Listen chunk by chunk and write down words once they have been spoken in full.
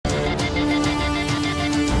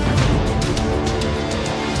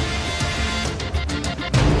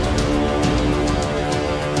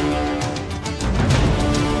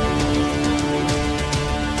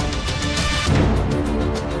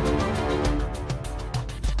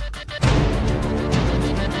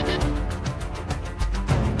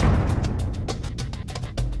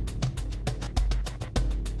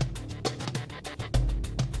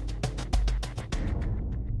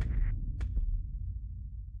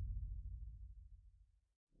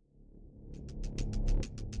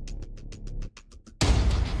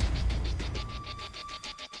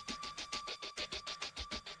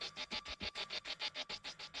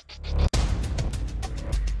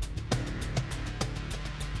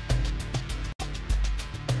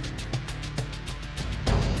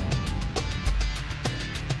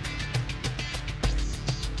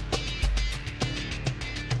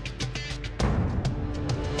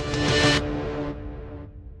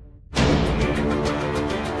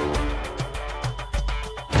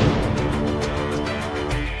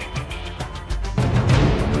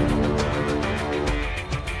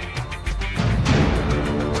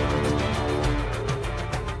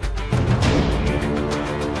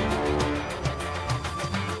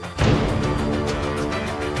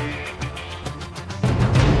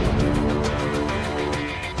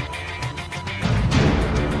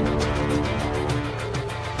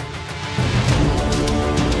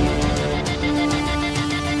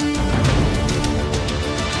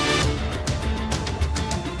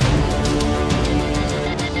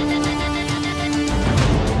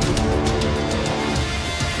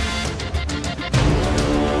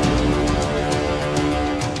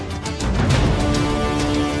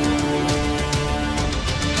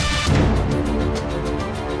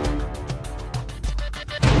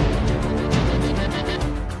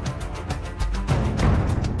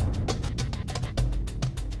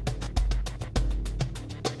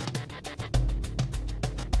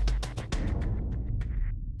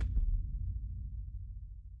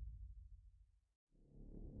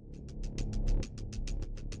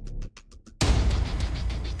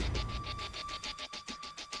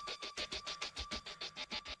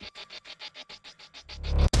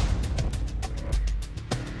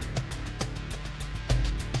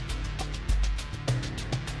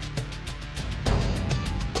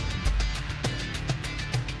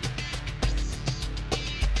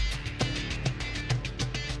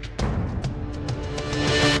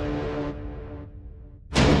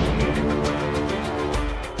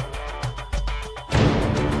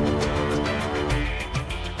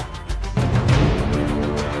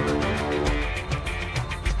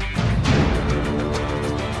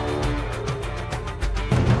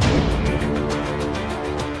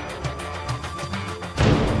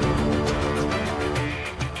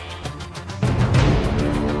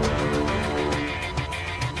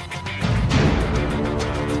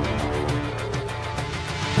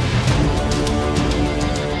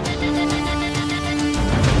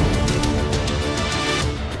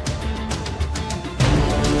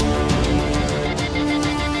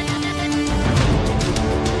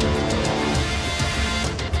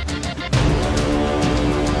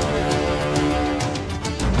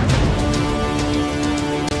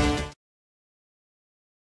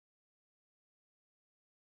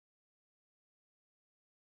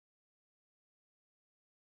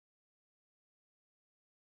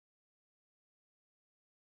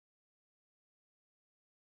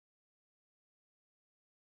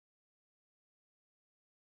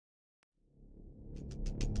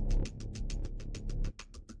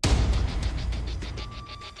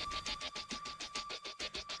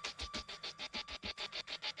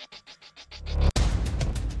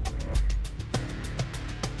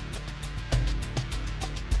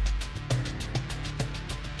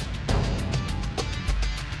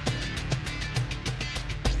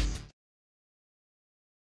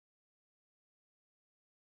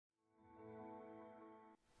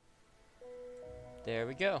There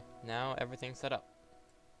we go. Now everything's set up.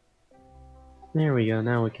 There we go,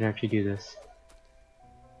 now we can actually do this.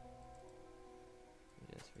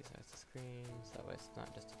 Just resize the screen so that way it's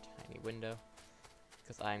not just a tiny window.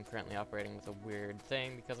 Because I'm currently operating with a weird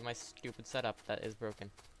thing because of my stupid setup that is broken.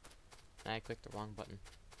 And I clicked the wrong button.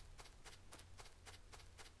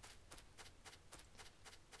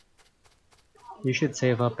 You should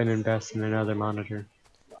save up and invest in another monitor.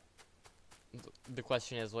 The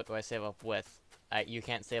question is, what do I save up with? You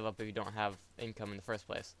can't save up if you don't have income in the first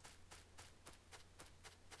place.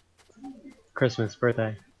 Christmas,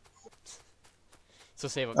 birthday, So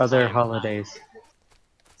save up other time. holidays.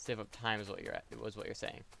 Save up time is what you're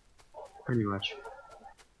saying. Pretty much.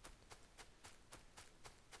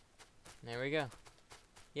 There we go.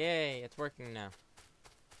 Yay, it's working now.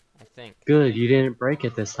 I think. Good, you didn't break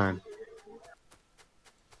it this time.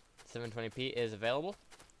 720p is available,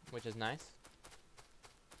 which is nice.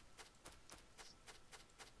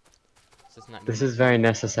 This is very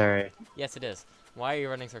necessary. Yes, it is. Why are you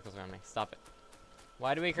running circles around me? Stop it.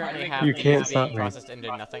 Why do we currently have You can't these stop being me. processed into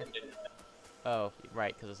nothing? Oh,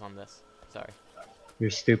 right, because it's on this. Sorry. You're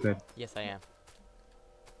stupid. Yes, I am.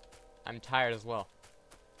 I'm tired as well.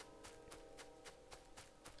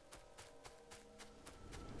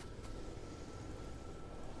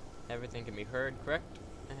 Everything can be heard, correct?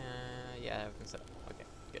 Yeah, everything's set up. Okay,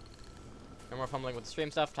 good. No more fumbling with the stream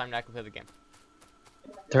stuff. Time to actually play the game.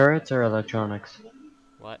 Turrets or electronics?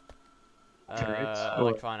 What? Turrets or...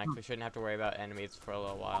 Electronics. We shouldn't have to worry about enemies for a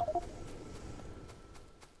little while.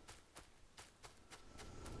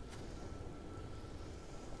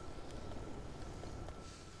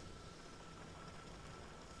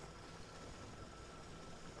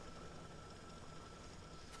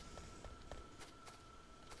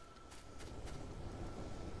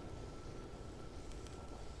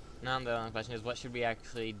 Now the only question is, what should we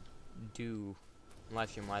actually do live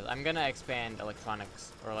stream wise? I'm gonna expand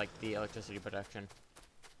electronics, or like the electricity production.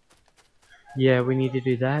 Yeah, we need to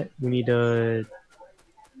do that. We need to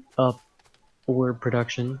up ore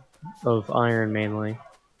production of iron mainly.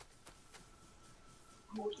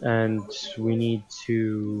 And we need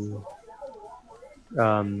to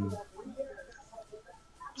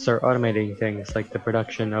start automating things like the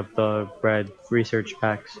production of the red research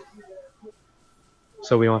packs.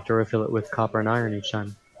 So we don't have to refill it with copper and iron each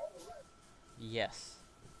time. Yes.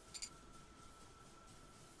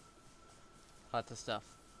 Lots of stuff.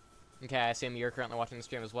 Okay, I assume you're currently watching the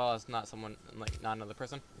stream as well as not someone, like, not another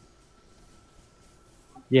person?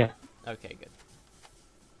 Yeah. Okay, good.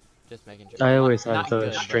 Just making sure. I always Not have the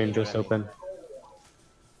good, but stream you know just what I mean. open.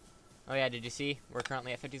 Oh yeah, did you see? We're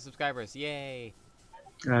currently at 50 subscribers. Yay!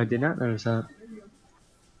 I did not notice that.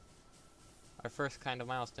 Our first kind of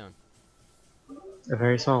milestone. A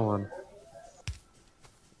very small one.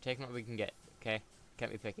 Taking what we can get, okay?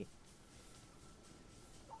 Can't be picky.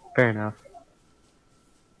 Fair enough.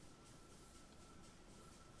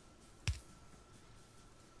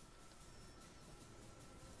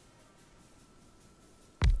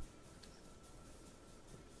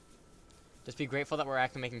 Just be grateful that we're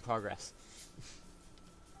actually making progress.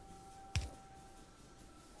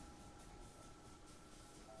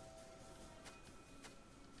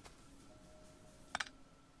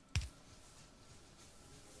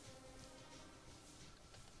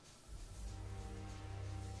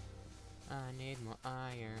 I need more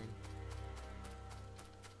iron.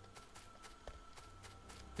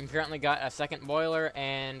 We've currently got a second boiler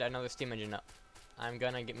and another steam engine up. I'm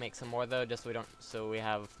gonna make some more though, just so we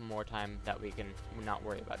have more time that we can not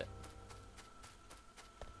worry about it.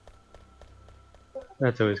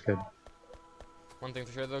 That's always good. One thing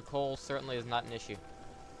for sure though, coal certainly is not an issue.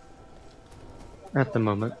 At the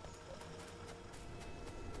moment.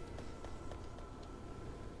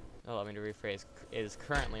 Allow me to rephrase, it is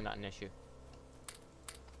currently not an issue.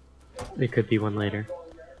 It could be one later.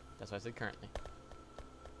 That's why I said currently.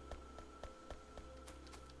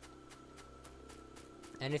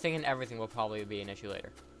 Anything and everything will probably be an issue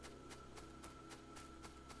later.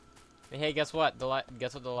 But hey, guess what?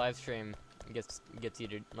 Guess what the live stream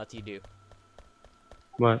lets you do?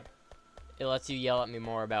 What? It lets you yell at me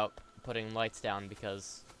more about putting lights down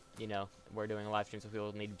because, you know, we're doing a live stream so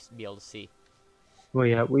people need to be able to see. Well,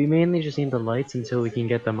 yeah, we mainly just need the lights until we can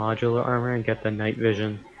get the modular armor and get the night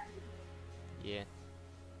vision. Yeah.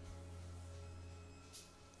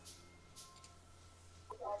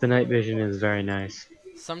 The night vision is very nice.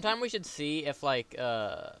 Sometime we should see if, like,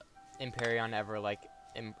 Empyrean ever, like,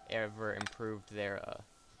 ever improved their,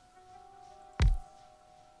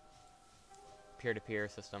 peer-to-peer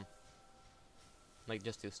system. Like,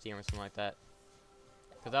 just through Steam or something like that.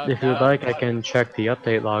 If you'd like, I can check the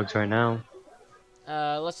update logs right now.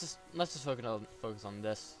 Let's just focus on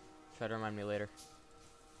this. Try to remind me later.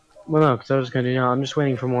 Well, no, because I was gonna, I'm just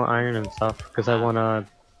waiting for more iron and stuff because I Ah, want to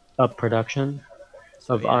up production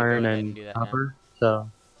so of yeah, go iron ahead and and do that now. copper. So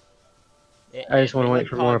It, I it, just want it to wait would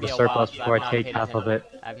for more probably of a be a while surplus because before I take half of it.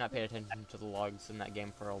 I've not paid attention to the logs in that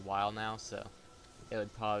game for a while now, so it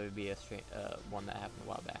would probably be one that happened a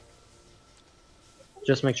while back.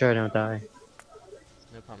 Just make sure I don't die.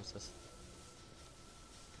 No promises.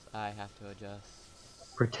 'Cause I have to adjust.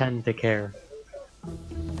 Pretend to care.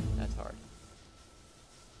 That's hard.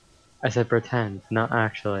 I said pretend, not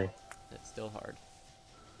actually. It's still hard.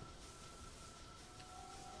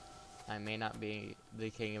 I may not be the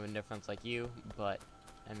king of indifference like you, but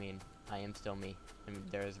I mean, I am still me, and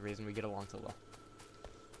there's a reason we get along so well.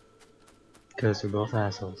 Because we're both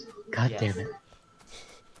assholes. God Yes. damn it.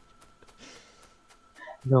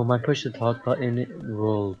 No, my push to talk button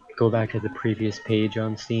will go back to the previous page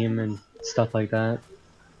on Steam and stuff like that.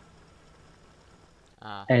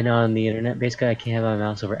 Ah, And on the internet, basically I can't have my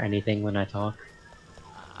mouse over anything when I talk.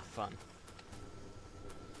 fun.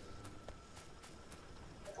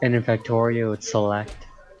 And in Factorio, it's select.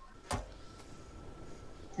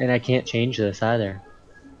 And I can't change this either.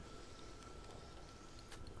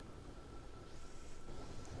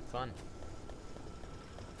 Fun.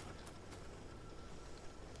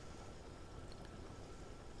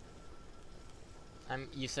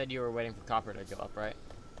 You said you were waiting for copper to go up, right?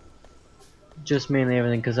 Just mainly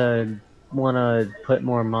everything, because I want to put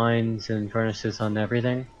more mines and furnaces on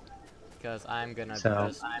everything. Because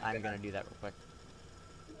So, I'm gonna do that real quick.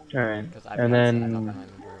 alright. Because I've And got some copper in then, my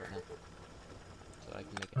inventory right now, so I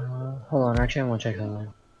can make it. hold on, actually I want to check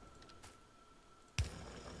something.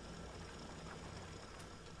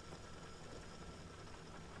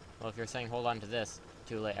 Well, if you're saying hold on to this,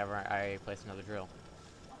 too late. Ever I place another drill.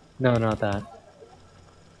 No, not that.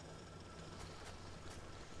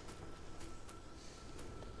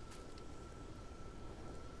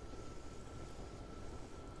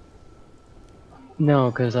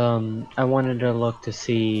 No, because I wanted to look to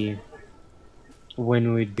see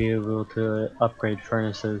when we'd be able to upgrade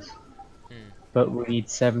furnaces. Hmm. But we need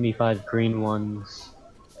 75 green ones,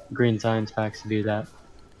 green science packs to do that.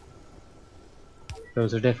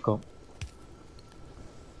 Those are difficult.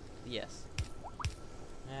 Yes.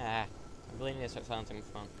 I really need to start silencing my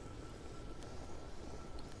phone.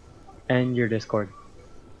 And your Discord.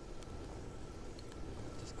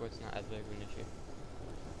 Discord's not as big of an issue.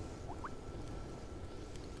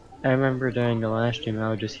 I remember during the last stream I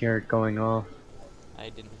would just hear it going off. I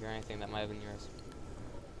didn't hear anything that might have been yours.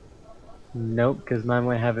 Nope, because mine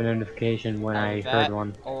would have a notification when Either I heard that,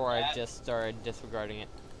 one. or I just started disregarding it.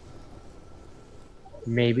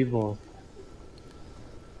 Maybe both.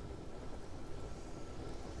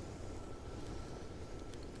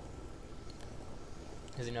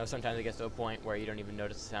 Because you know, sometimes it gets to a point where you don't even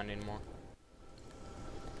notice the sound anymore.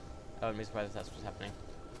 I wouldn't be surprised if that's what's happening.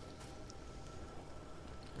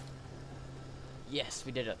 Yes,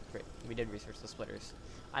 we did it. Great. We did research the splitters.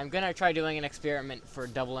 I'm gonna try doing an experiment for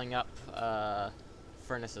doubling up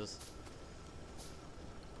furnaces.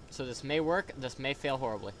 So this may work, this may fail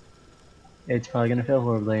horribly. It's probably gonna fail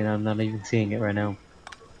horribly and I'm not even seeing it right now.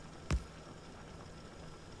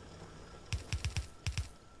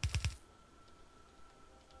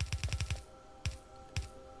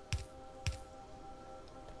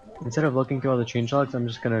 Instead of looking through all the changelogs, I'm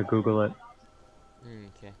just gonna Google it.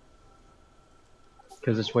 Okay.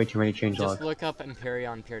 Because it's way too many Just changelogs. look up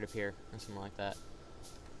Empyrean peer-to-peer, or something like that.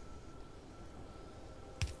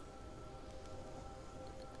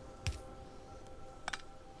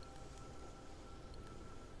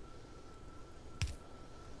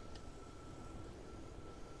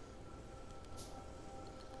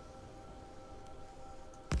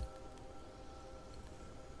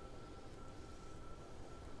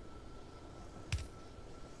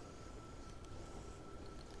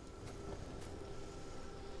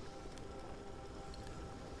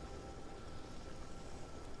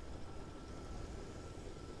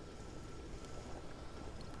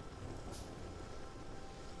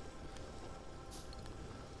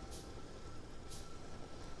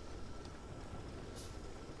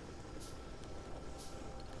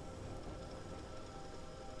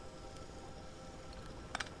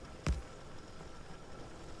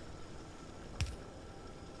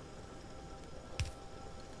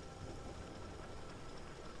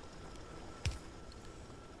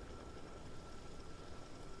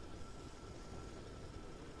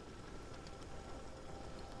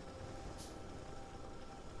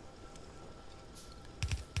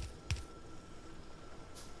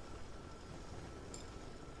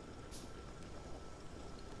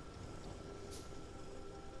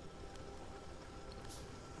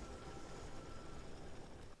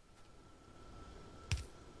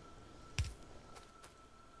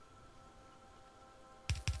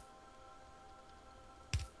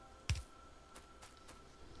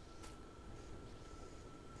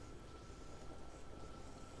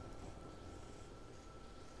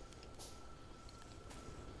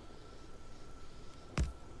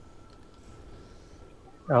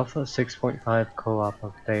 Alpha 6.5 co-op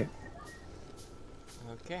update.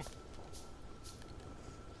 Okay.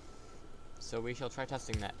 So we shall try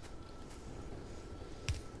testing that.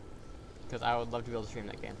 Because I would love to be able to stream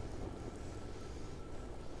that game.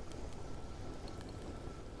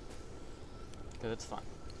 Because it's fun.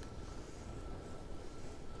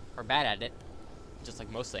 We're bad at it, just like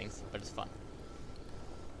most things, but it's fun.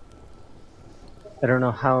 I don't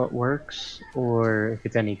know how it works or if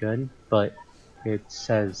it's any good, but it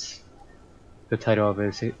says the title of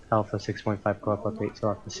it is Alpha 6.5 co-op update, so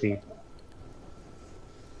I'll have to see.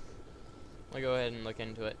 I'll go ahead and look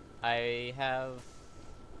into it. I've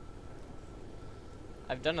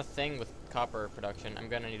done a thing with copper production. I'm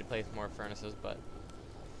gonna need to place more furnaces, but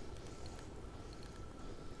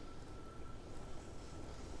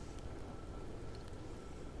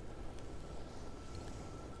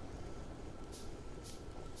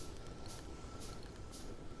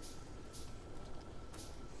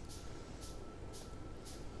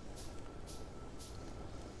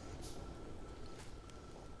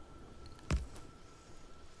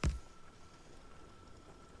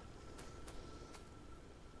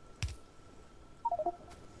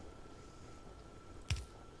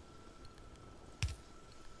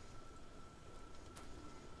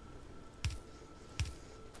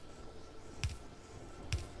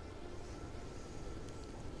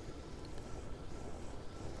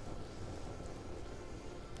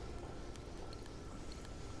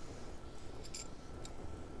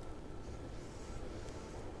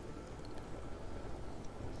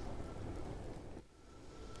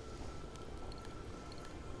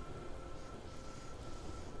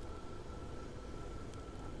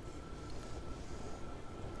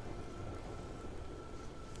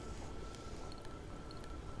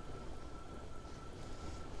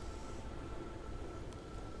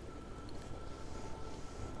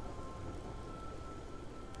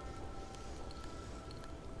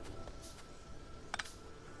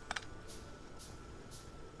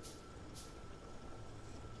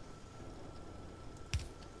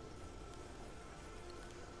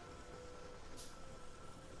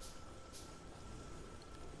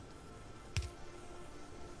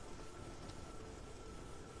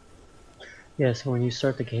Yeah, so when you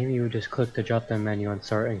start the game, you would just click the drop-down menu on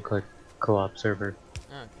start and click co-op server.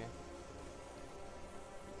 okay.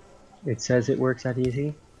 It says it works that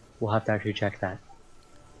easy. We'll have to actually check that.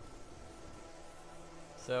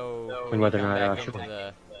 So when And you whether or come not it back into actually.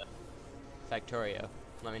 the Factorio,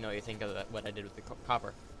 let me know what you think of what I did with the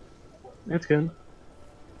copper. It's good.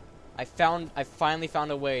 I finally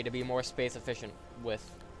found a way to be more space efficient with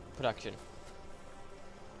production.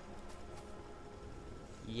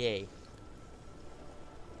 Yay.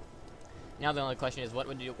 Now the only question is what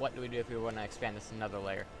do we do if we want to expand this another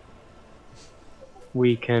layer?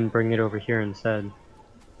 We can bring it over here instead.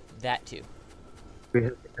 That too. We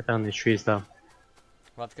have to cut down these trees though.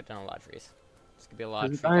 We'll have to cut down a lot of trees. This could be a lot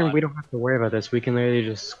of With tree iron, log. we don't have to worry about this. We can literally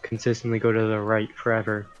just consistently go to the right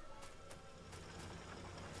forever.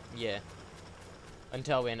 Yeah.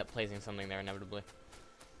 Until we end up placing something there inevitably.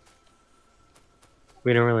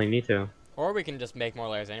 We don't really need to. Or we can just make more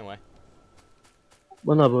layers anyway.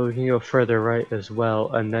 Well, no, but we can go further right as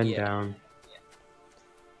well and then Yeah. down.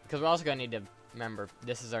 Because we're also going to need to remember,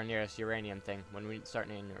 this is our nearest uranium thing. When we start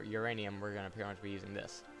needing uranium, we're going to pretty much be using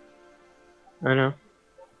this. I know.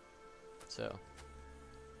 So,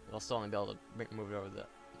 we'll still only be able to move it over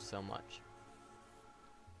so much.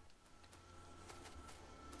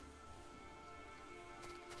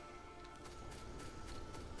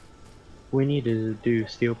 We need to do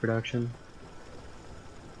steel production.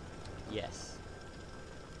 Yes.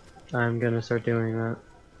 I'm gonna start doing that.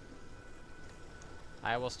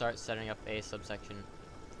 I will start setting up a subsection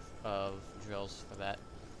of drills for that.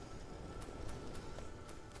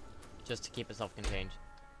 Just to keep it self-contained.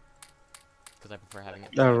 Because I prefer having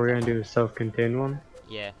it. Oh, we're gonna do a self-contained one?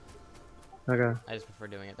 Yeah. Okay. I just prefer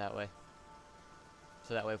doing it that way.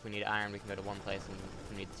 So that way if we need iron, we can go to one place, and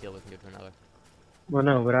if we need steel, we can go to another. Well,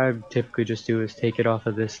 no, what I typically just do is take it off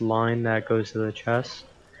of this line that goes to the chest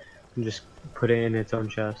and just put it in its own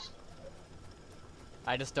chest.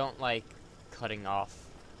 I just don't like cutting off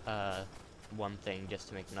one thing just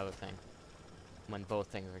to make another thing. When both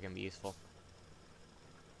things are going to be useful.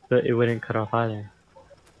 But it wouldn't cut off either.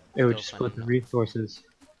 It would Still just split the fun. resources.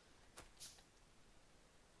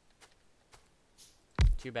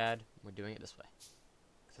 Too bad, we're doing it this way.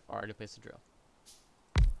 Because I've already placed the drill.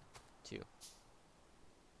 2.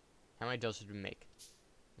 How many drills should we make?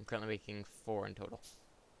 I'm currently making 4 in total.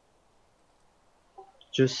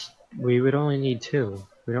 We would only need 2.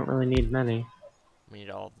 We don't really need many. We need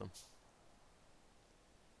all of them.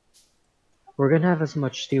 We're gonna have as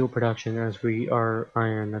much steel production as we are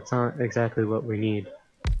iron. That's not exactly what we need.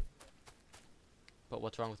 But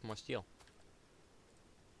what's wrong with more steel?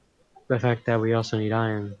 The fact that we also need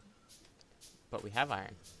iron. But we have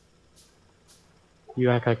iron. You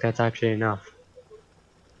act like that's actually enough.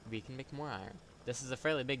 We can make more iron. This is a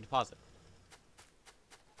fairly big deposit.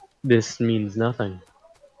 This means nothing.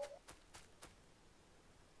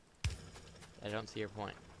 I don't see your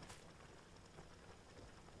point.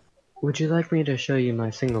 Would you like me to show you my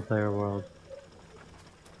single player world?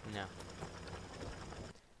 No.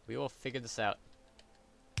 We will figure this out.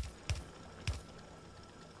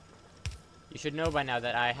 You should know by now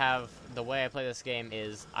that I have, the way I play this game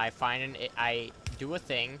is I do a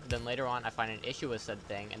thing, then later on I find an issue with said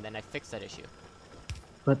thing, and then I fix that issue.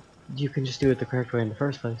 But you can just do it the correct way in the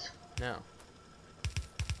first place. No.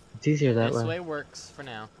 It's easier that This way. way works for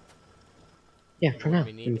now. Yeah, for now.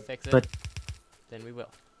 When we need to fix it, But then we will.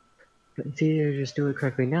 it's easier to just do it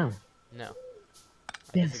correctly now. No.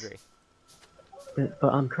 I Yes. disagree.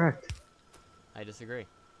 But I'm correct. I disagree.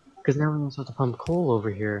 Because now we also have to pump coal over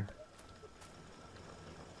here.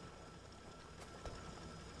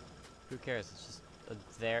 Who cares? It's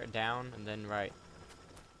just there, down, and then right.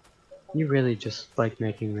 You really just like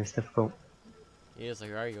making this difficult. You just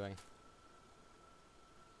like arguing.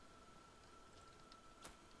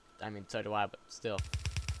 I mean, so do I, but still.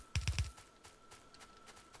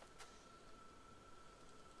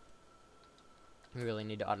 We really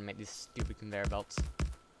need to automate these stupid conveyor belts.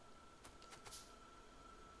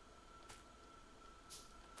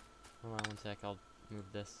 Hold on one sec, I'll move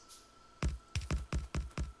this.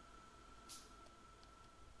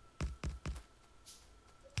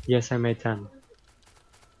 Yes, I made 10.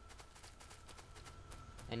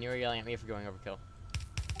 And you were yelling at me for going overkill.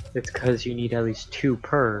 It's because you need at least 2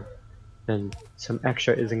 per, then some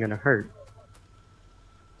extra isn't gonna hurt.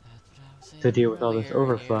 That's what I was saying To deal with all this earlier,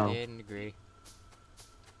 and overflow. you didn't agree.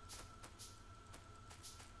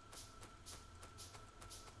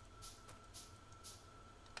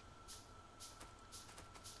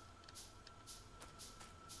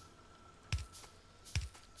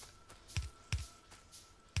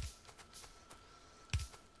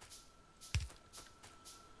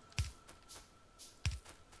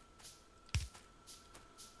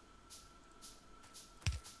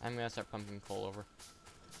 I'm gonna start pumping coal over.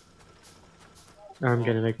 I'm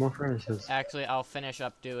gonna make more furnaces. Actually, I'll finish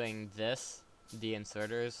up doing this, the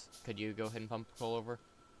inserters. Could you go ahead and pump coal over?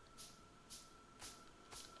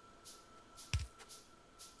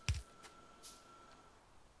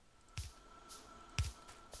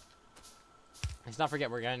 Let's not forget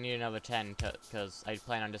we're gonna need another 10, because I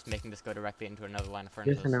plan on just making this go directly into another line of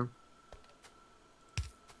furnaces. Yes, I know.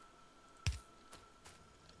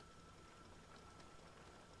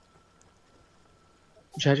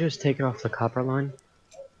 Should I just take it off the copper line?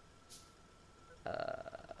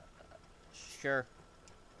 Sure.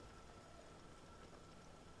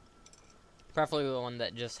 Preferably the one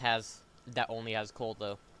that just has, that only has coal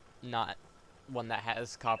though, not one that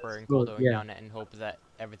has copper and coal Well, going yeah. down it and hope that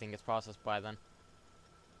everything gets processed by then.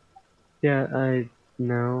 Yeah, I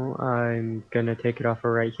know. I'm gonna take it off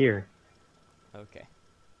right here. Okay,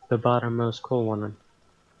 The bottommost coal one.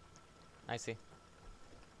 I see.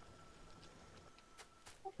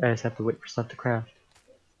 I just have to wait for stuff to craft.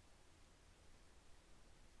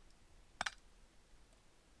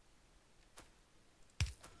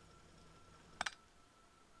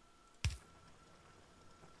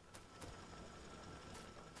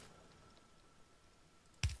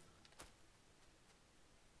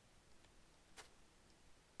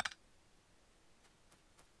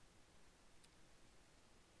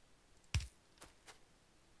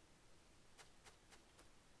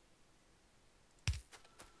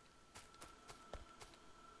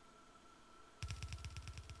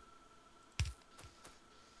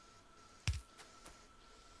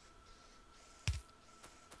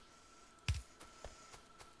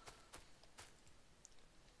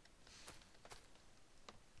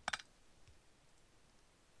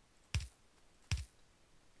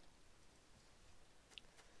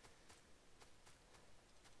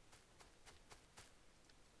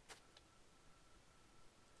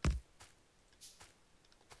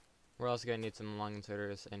 We're also gonna need some long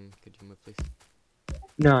inserters, and could you move please?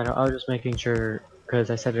 No, I was just making sure, because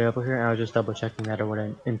I set it up here, and I was just double checking that it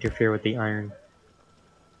wouldn't interfere with the iron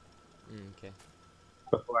Okay.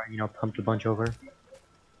 before I, pumped a bunch over.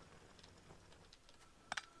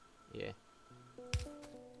 Yeah.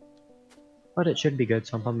 But it should be good,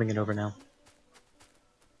 so I'm pumping it over now.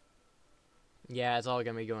 Yeah, it's all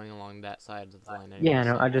gonna be going along that side of the line anyway. Yeah,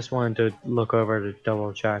 no, so. I just wanted to look over to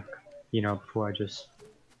double check, before I just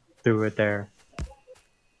threw it there.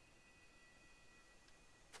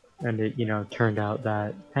 And it, turned out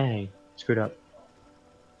that, hey, screwed up.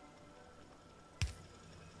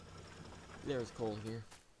 There's coal here.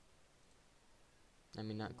 I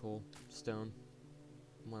mean, not coal, stone.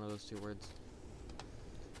 One of those two words.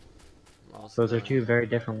 I'm also Those are going. two very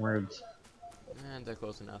different words. And they're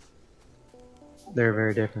close enough. They're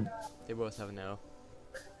very different. They both have no.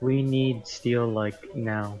 We need steel, like,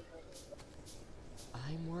 now.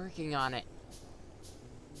 I'm working on it.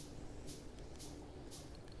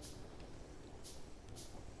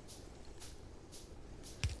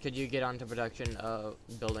 Could you get onto production of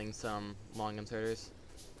building some long inserters?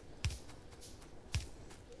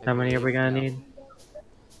 How many are we gonna No. need?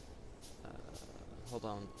 Hold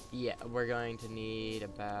on. Yeah, we're going to need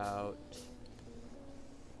about...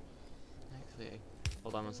 Actually,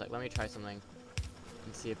 hold on one sec. Let me try something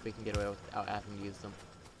and see if we can get away without having to use them.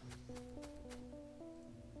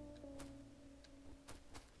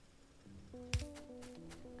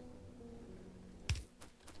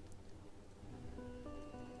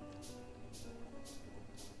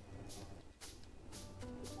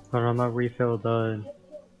 But I'm gonna refill the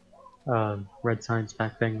red science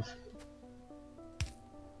pack things.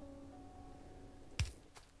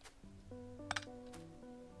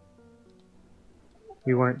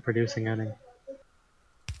 We weren't producing any.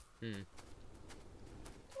 Hmm.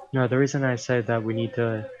 No, the reason I said that we need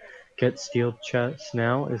to get steel chests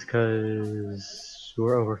now is because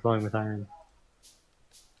we're overflowing with iron.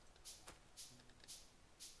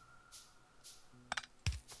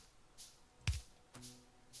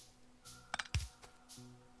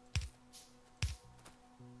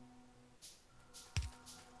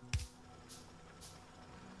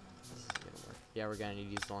 This is gonna work. Yeah, we're gonna need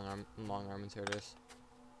these long arm inserters.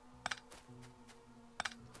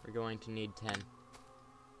 We're going to need 10.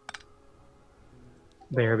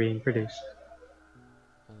 They are being produced.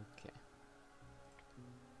 Okay.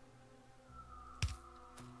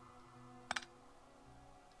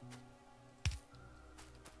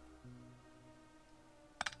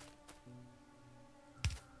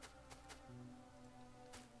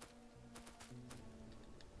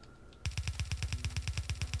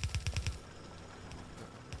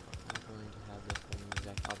 I'm going to have this one in the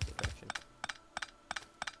exact opposite direction.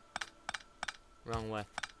 Wrong way.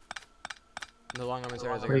 The long arm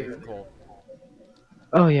inserters are gonna be for coal.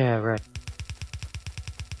 Oh yeah, right.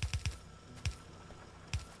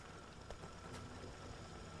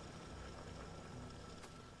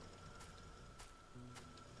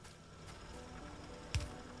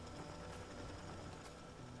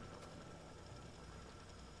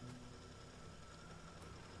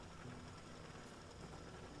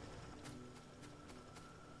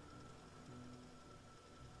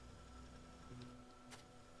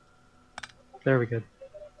 There we go.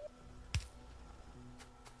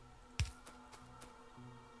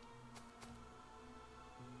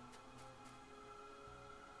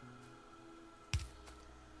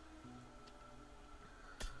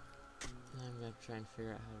 I'm gonna try and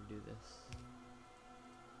figure out how to do this.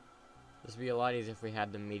 This would be a lot easier if we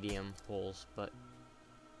had the medium poles, but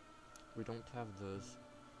we don't have those.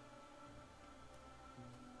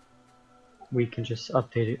 We can just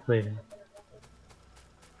update it later.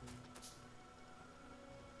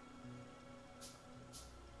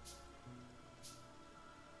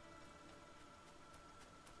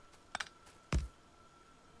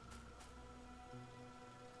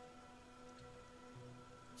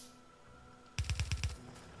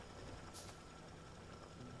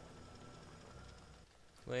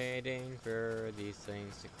 Waiting for these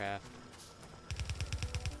things to craft.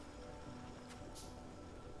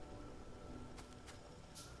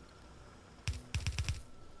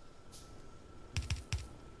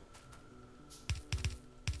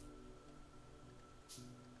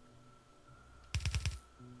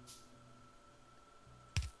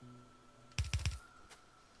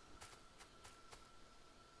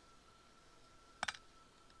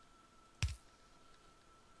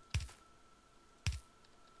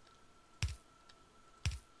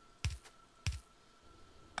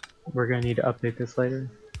 We're gonna need to update this later.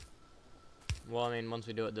 Well, I mean, once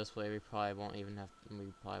we do it this way, we probably won't even have.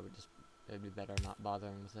 We probably would just. It'd be better not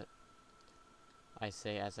bothering with it. I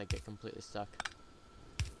say as I get completely stuck.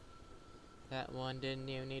 That one didn't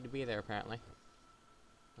even need to be there, apparently.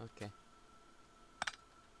 Okay.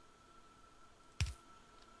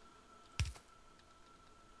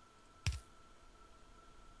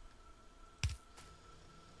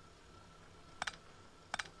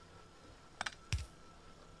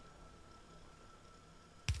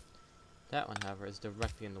 That one, however, is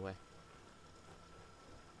directly in the way.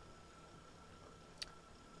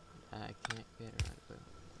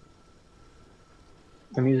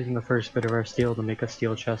 I'm using the first bit of our steel to make a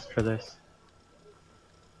steel chest for this.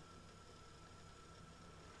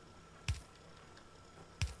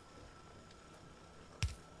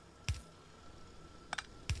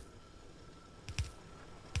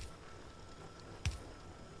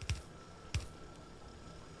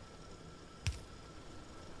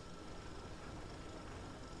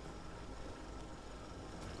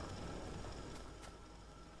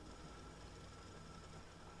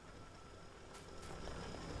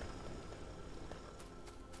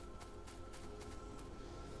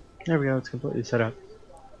 There we go, it's completely set up.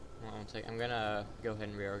 Hold on one sec. I'm gonna go ahead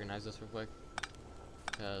and reorganize this real quick,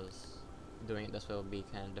 because doing it this way will be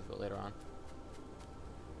kind of difficult later on.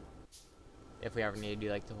 If we ever need to do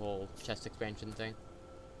like the whole chest expansion thing.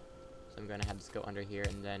 So I'm gonna have this go under here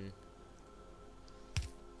and then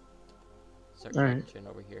start Alright. shit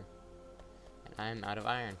over here. And I'm out of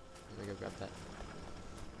iron. Let me go grab that.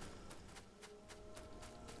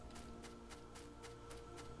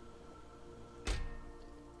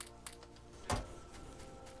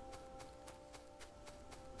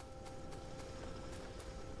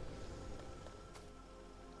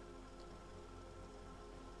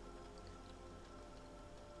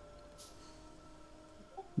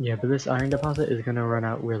 Yeah, but this iron deposit is gonna run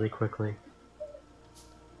out really quickly.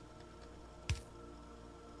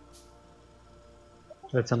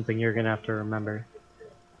 That's something you're gonna have to remember.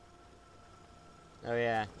 Oh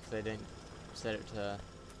yeah, because I didn't set it to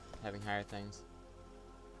having higher things.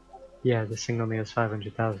 Yeah, this thing only has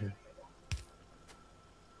 500,000.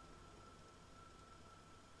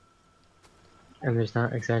 And there's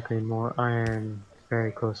not exactly more iron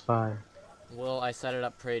very close by. Well, I set it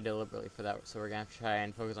up pretty deliberately for that, so we're gonna have to try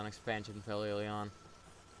and focus on expansion fairly early on.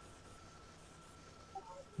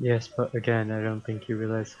 Yes, but again, I don't think you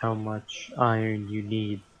realize how much iron you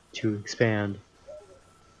need to expand.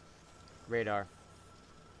 Radar.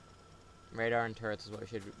 Radar and turrets is what we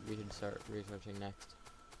should start researching next.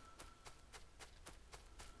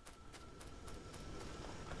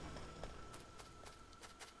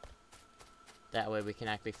 That way we can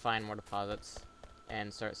actually find more deposits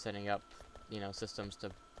and start setting up, systems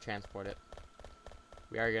to transport it.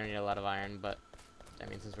 We are going to need a lot of iron, but I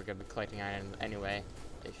mean, since we're going to be collecting iron anyway,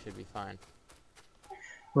 it should be fine.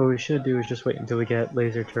 What we should do is just wait until we get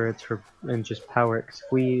laser turrets and just power it. 'Cause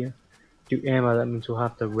if we do ammo, that means we'll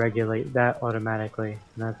have to regulate that automatically.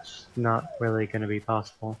 And that's not really going to be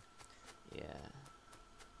possible. Yeah.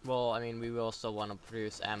 Well, I mean, we will still want to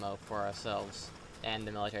produce ammo for ourselves and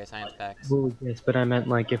the military science packs. Well, yes, but I meant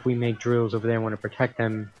like if we make drills over there and want to protect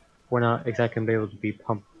them, we're not exactly going to be able to be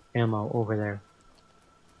pump ammo over there.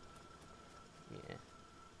 Yeah.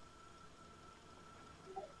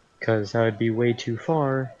 Because that would be way too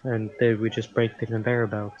far, and they would just break the conveyor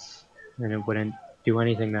belts, and it wouldn't do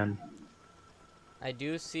anything then. I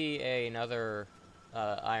do see another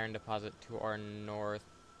iron deposit to our northwest.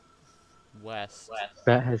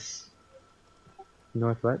 That has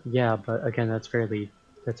northwest, yeah, but again, that's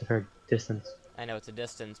a fair distance. I know it's a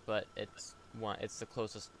distance, but it's the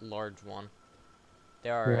closest large one.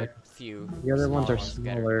 There are Yeah, a few the other ones smaller are ones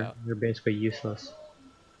scattered smaller. about. They're basically useless.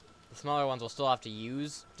 The smaller ones we'll still have to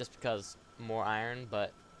use just because more iron,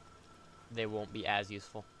 but they won't be as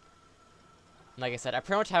useful. Like I said, I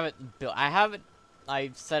pretty much have it built.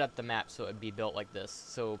 I've set up the map so it would be built like this.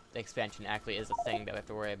 So expansion actually is a thing that we have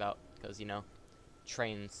to worry about because,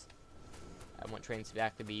 trains. I want trains to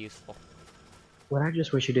actually be useful. What I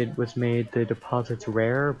just wish you did was made the deposits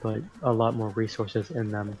rare, but a lot more resources in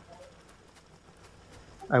them.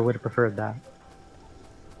 I would have preferred that.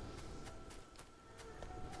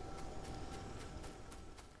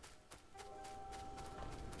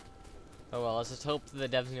 Oh well, let's just hope the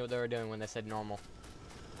devs knew what they were doing when they said normal.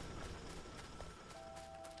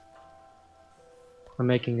 I'm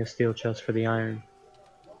making a steel chest for the iron.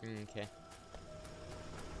 Okay.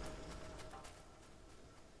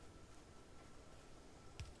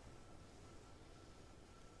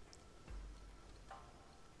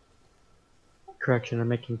 Correction, I'm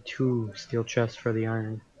making 2 steel chests for the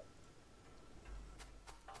iron.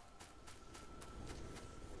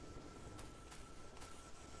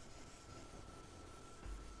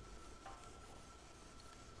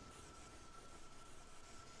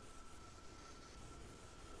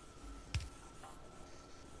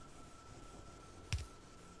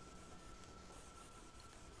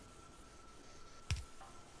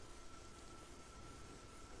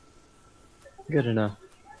 Good enough.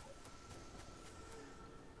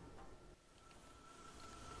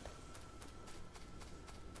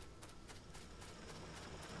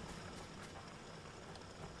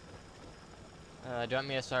 do you want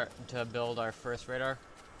me to start to build our first radar?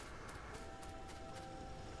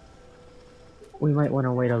 We might want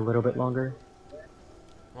to wait a little bit longer.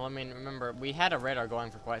 Well, I mean, remember, we had a radar going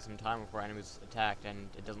for quite some time before enemies attacked, and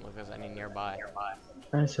it doesn't look like there's any nearby.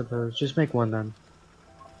 I suppose. Just make one then.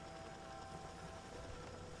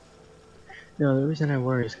 No, the reason I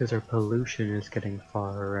worry is because our pollution is getting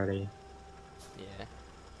far already. Yeah.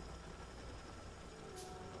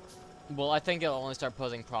 Well, I think it'll only start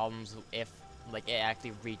posing problems if, like, it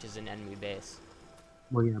actually reaches an enemy base.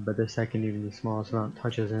 Well, yeah, but the second even the smallest amount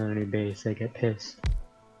touches an enemy base, they get pissed.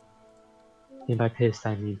 And by pissed,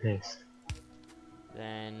 I mean pissed.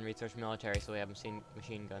 Then research military, so we have machine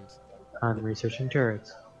guns. I'm researching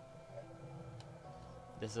turrets.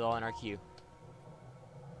 This is all in our queue.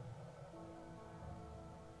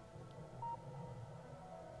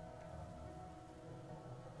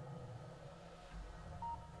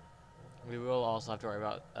 We will also have to worry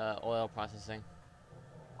about oil processing.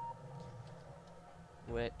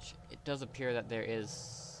 Which, it does appear that there is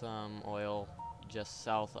some oil just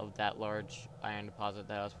south of that large iron deposit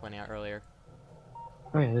that I was pointing out earlier.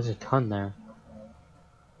 Oh yeah, there's a ton there.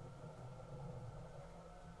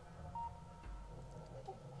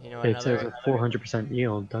 You know, It says another... a 400%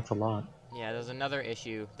 yield, that's a lot. Yeah, there's another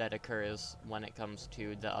issue that occurs when it comes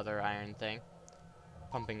to the other iron thing.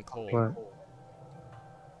 Pumping coal. What?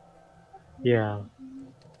 Yeah.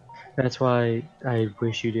 That's why I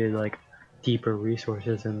wish you did, like, deeper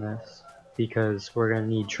resources in this. Because we're gonna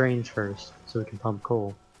need trains first, so we can pump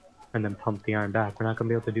coal. And then pump the iron back. We're not gonna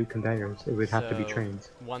be able to do conveyors. It would have to be trains.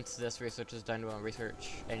 Once this research is done, we'll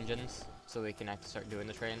research engines, so we can actually start doing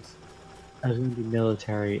the trains. I was gonna do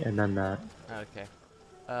military and then that. Okay.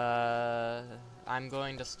 I'm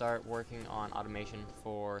going to start working on automation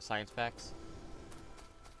for science packs.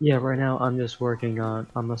 Yeah, right now I'm just working on,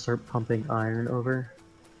 I'm gonna start pumping iron over.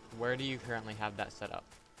 Where do you currently have that set up?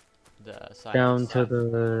 The science Down to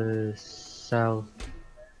the south,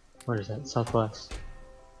 what is that, southwest.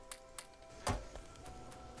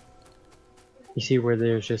 You see where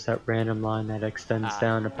there's just that random line that extends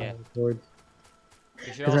down to power cords?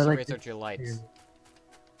 You should also research your lights.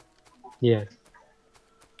 Yeah.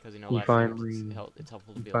 Because you know, You it's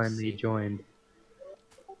helpful to be able to see. Finally joined.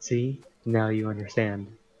 See? Now you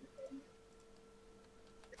understand.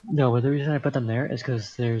 No, but the reason I put them there is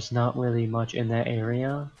because there's not really much in that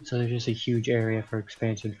area, so there's just a huge area for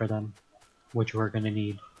expansion for them, which we're gonna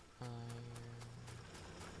need.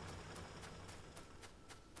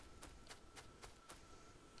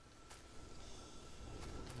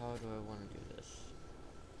 How do I want to do this?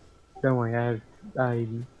 Don't worry, I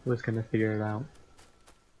was gonna figure it out.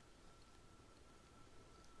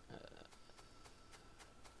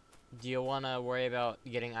 Do you want to worry about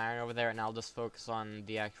getting iron over there and I'll just focus on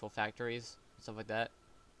the actual factories and stuff like that?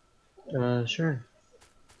 Sure.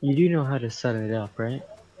 You do know how to set it up, right?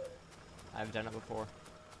 I've done it before.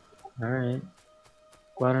 Alright.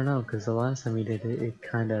 Well, I don't know, because the last time we did it, it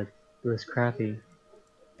kinda was crappy.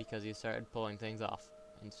 Because you started pulling things off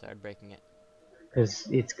and started breaking it. Because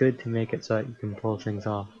it's good to make it so that you can pull things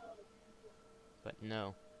off. But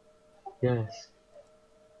no. Yes.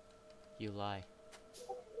 You lie.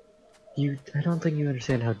 I don't think you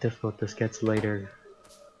understand how difficult this gets later.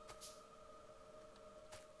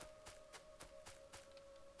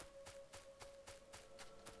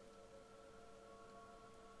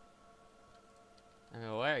 I'm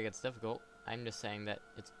aware it gets difficult. I'm just saying that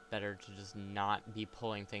it's better to just not be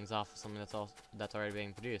pulling things off of something that's already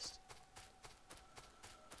being produced.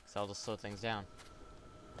 Because I'll just slow things down.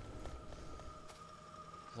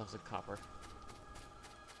 There's also copper.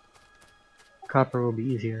 Copper will be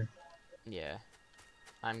easier. Yeah.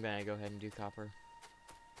 I'm gonna go ahead and do copper.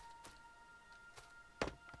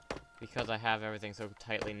 Because I have everything so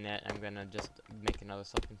tightly knit, I'm gonna just make another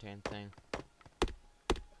self-contained thing.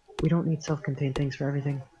 We don't need self-contained things for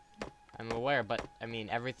everything. I'm aware, but, I mean,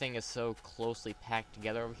 everything is so closely packed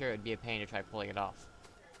together over here, it'd be a pain to try pulling it off.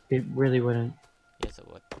 It really wouldn't. Yes, it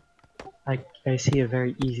would. I see a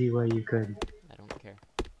very easy way you could. I don't care.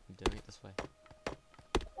 I'm doing it this way.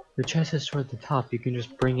 The chest is toward the top, you can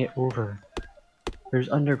just bring it over. There's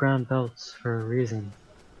underground belts for a reason.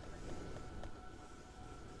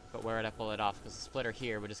 But where would I pull it off? Because the splitter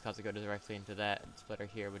here would just cause it to go directly into that. The splitter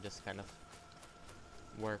here would just kind of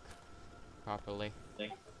work properly.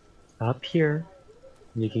 Up here,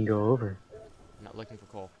 you can go over. I'm not looking for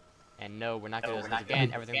coal. And no, we're not going to do this because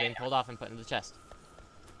again, everything's being pulled off and put into the chest.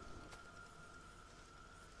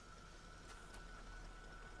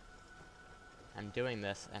 I'm doing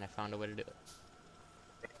this, and I found a way to do it.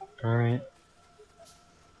 Alright.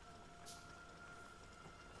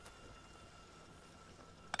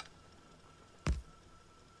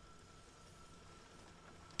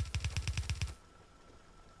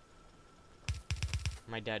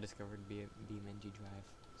 My dad discovered BeamNG Drive,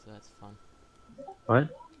 so that's fun. What?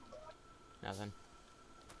 Nothing.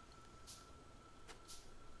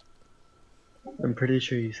 I'm pretty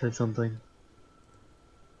sure you said something.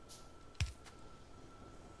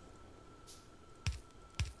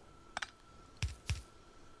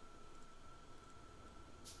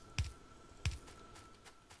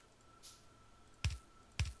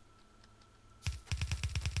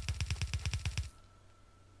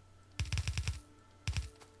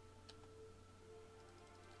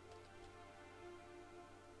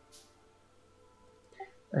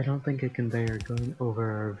 I don't think a conveyor going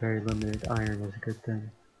over a very limited iron is a good thing.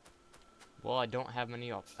 Well, I don't have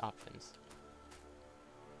many options.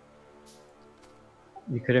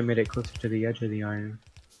 You could have made it closer to the edge of the iron.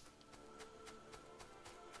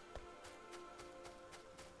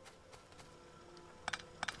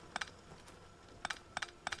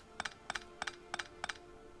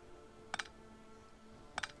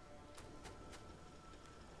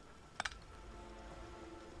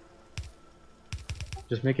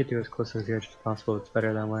 Just make it do as close to the edge as possible, it's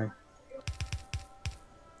better that way.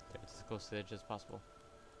 It's as close to the edge as possible.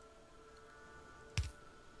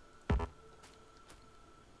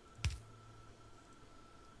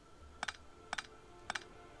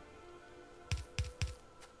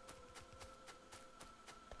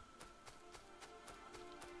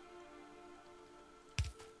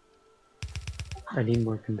 I need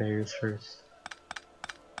more conveyors first.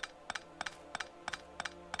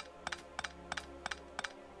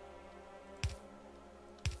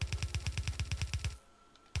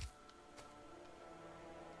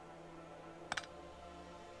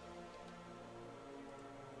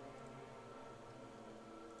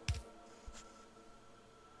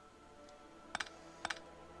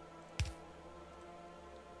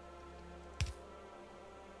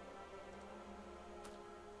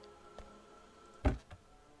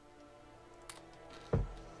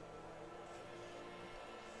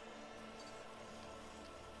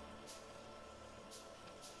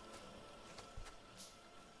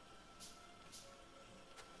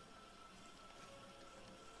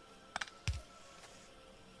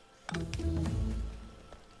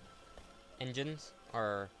 Engines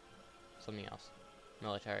or something else?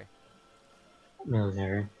 Military.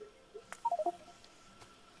 Military.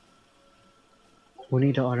 We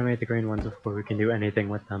need to automate the green ones before we can do anything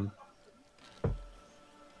with them.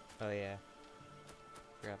 Oh yeah.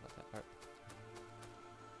 Forgot about that part.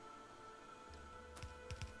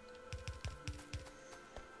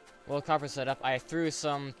 Well, copper setup. I threw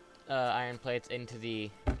some iron plates into the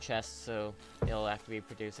chest, so it'll have to be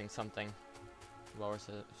producing something while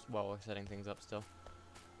we're setting things up still.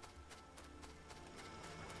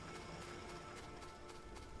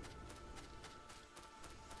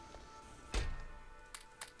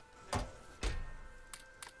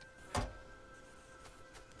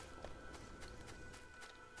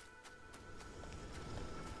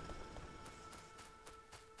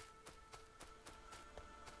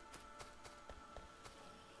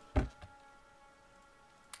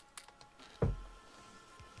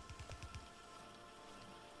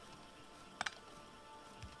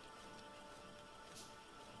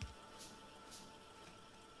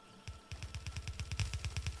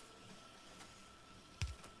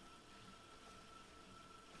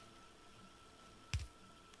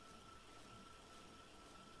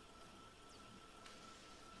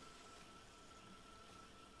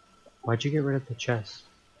 Why'd you get rid of the chest?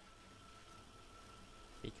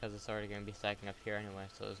 Because it's already going to be stacking up here anyway,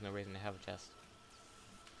 so there's no reason to have a chest.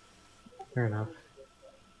 Fair enough.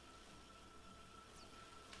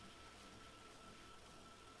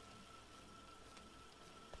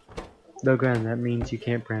 Though again, that means you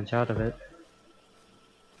can't branch out of it.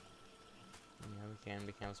 Yeah,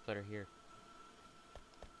 we can have a splitter here.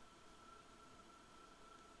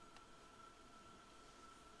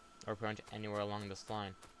 Or pretty much anywhere along this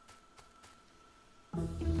line.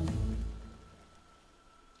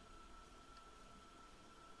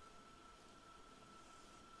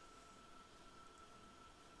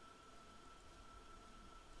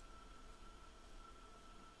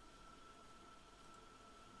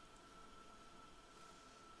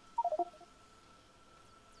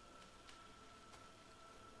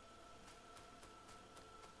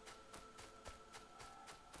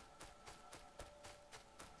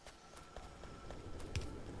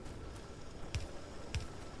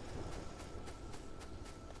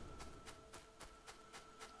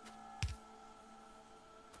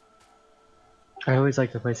 I always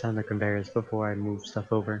like to place down the conveyors before I move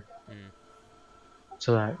stuff over.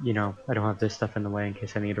 So that, you know, I don't have this stuff in the way in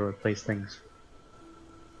case I need to replace things.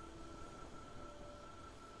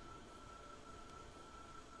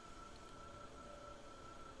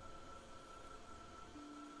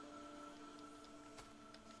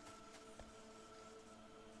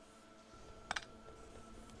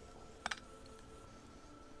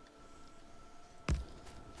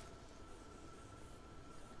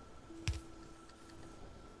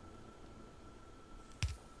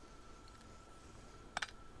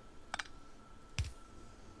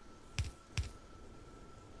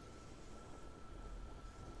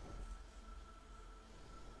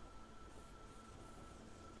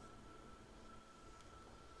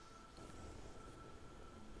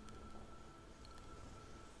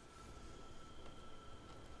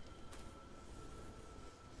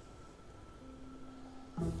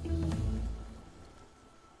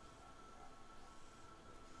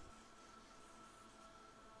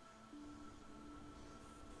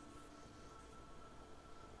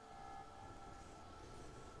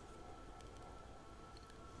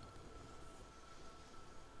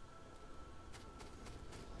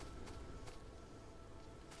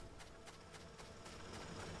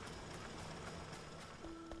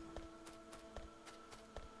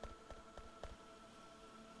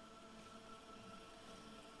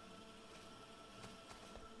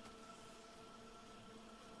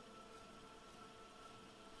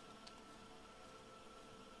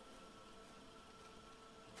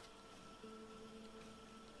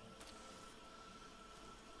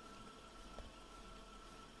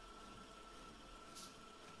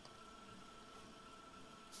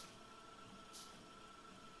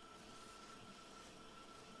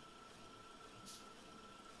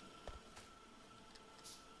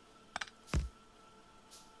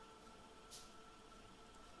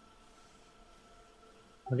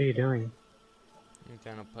 What are you doing? I'm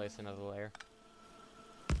trying to place another layer.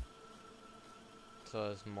 So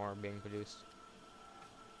there's more being produced.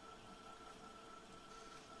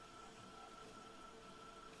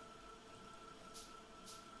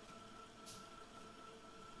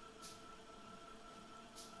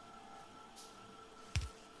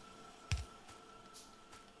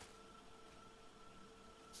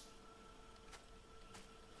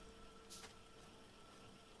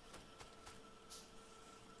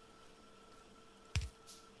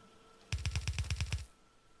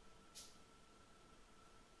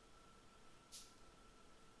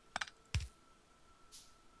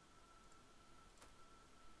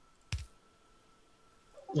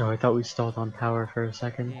 Oh, I thought we stalled on power for a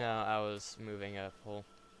second. No, I was moving a pole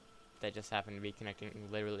that just happened to be connecting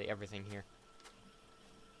literally everything here.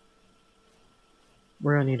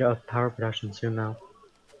 We're gonna need up power production soon now.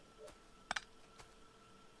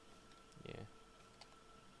 Yeah.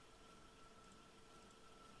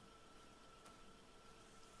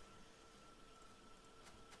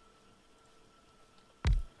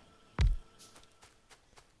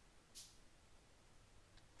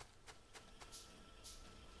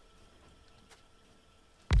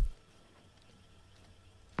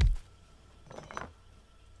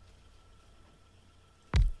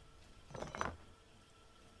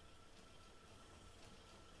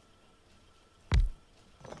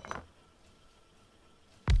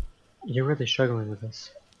 You're really struggling with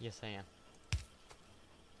this. Yes, I am.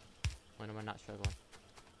 When am I not struggling?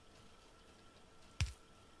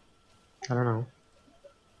 I don't know.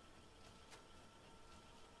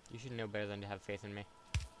 You should know better than to have faith in me.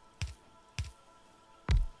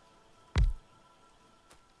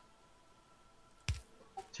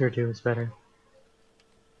 Tier 2 is better.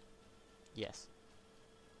 Yes.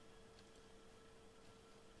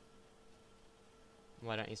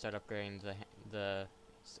 Why don't you start upgrading the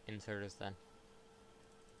inserters then?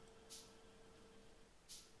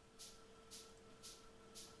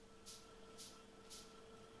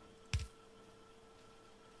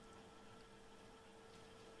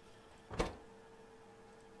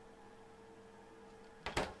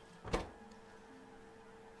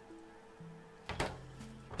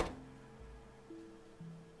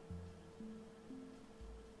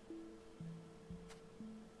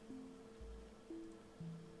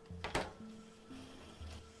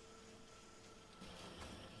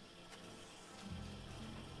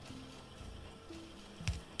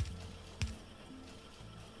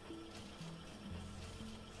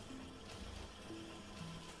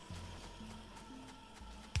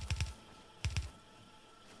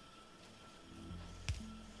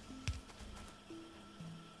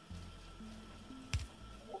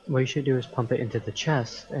 What you should do is pump it into the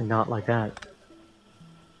chest and not like that.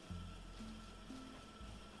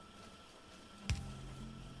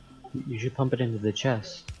 You should pump it into the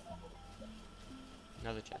chest.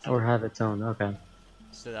 Another chest. Or have its own, okay.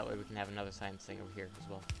 So that way we can have another science thing over here as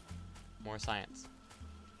well. More science.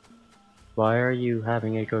 Why are you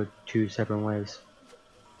having it go two separate ways?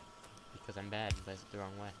 Because I'm bad and placed it the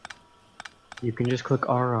wrong way. You can just click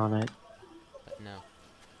R on it. But no.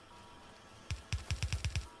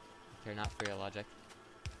 They're not free of logic.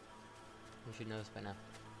 You should know this by now.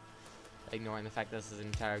 Ignoring the fact that this is an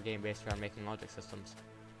entire game based around making logic systems.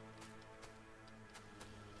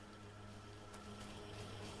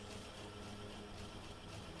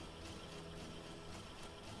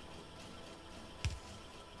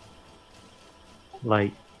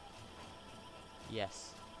 Like,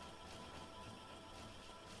 Yes.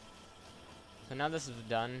 So now this is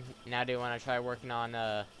done. Now do you want to try working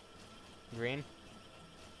on green?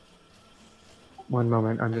 one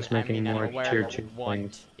moment, I'm just making I'm more aware tier that 2 want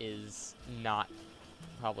things. is not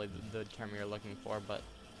probably the term you're looking for, but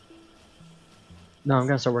No, I'm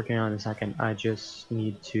gonna start working on it in a second. I just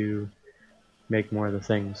need to make more of the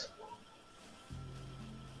things.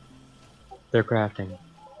 They're crafting.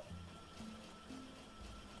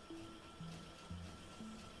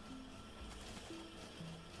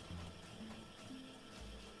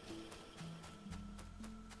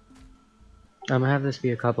 I'm gonna have this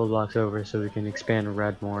be a couple blocks over so we can expand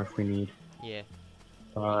red more if we need. yeah.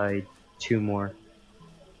 By 2 more.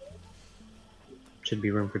 Should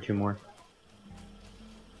be room for 2 more.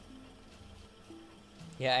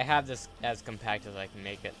 Yeah, I have this as compact as I can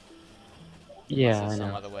make it. Unless Yeah, there's I some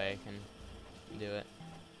know. other way I can do it.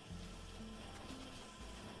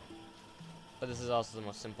 But this is also the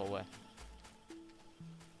most simple way.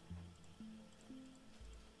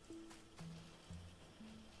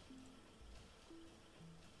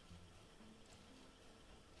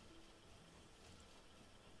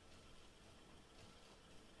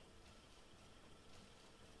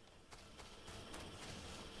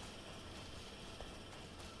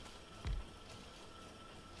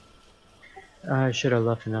 I should have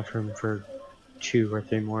left enough room for 2 or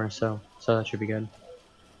 3 more, so that should be good.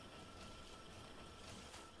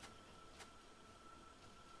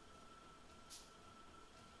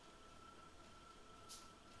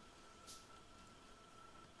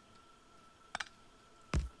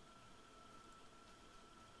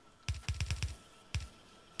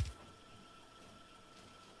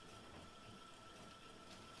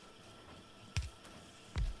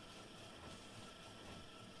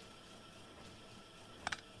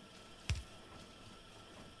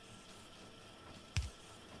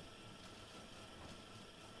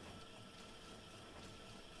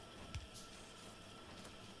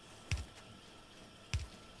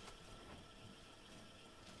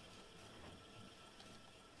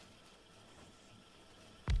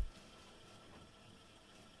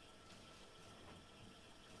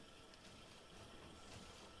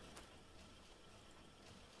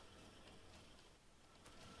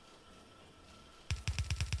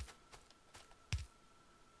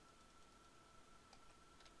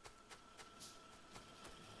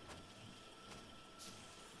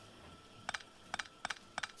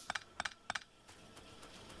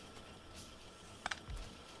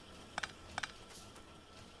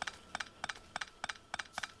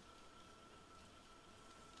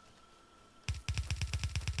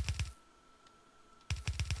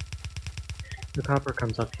 The copper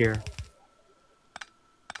comes up here.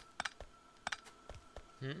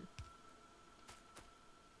 Hmm?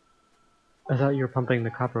 I thought you were pumping the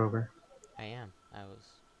copper over. I am. I was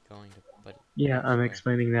going to put it Yeah, I'm elsewhere.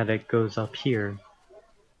 explaining that it goes up here.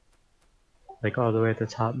 Like all the way at the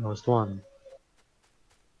topmost one.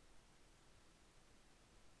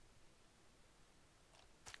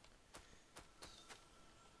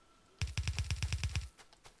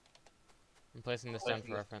 I'm placing this down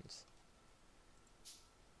for reference.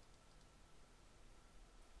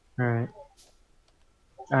 Alright.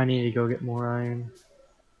 I need to go get more iron.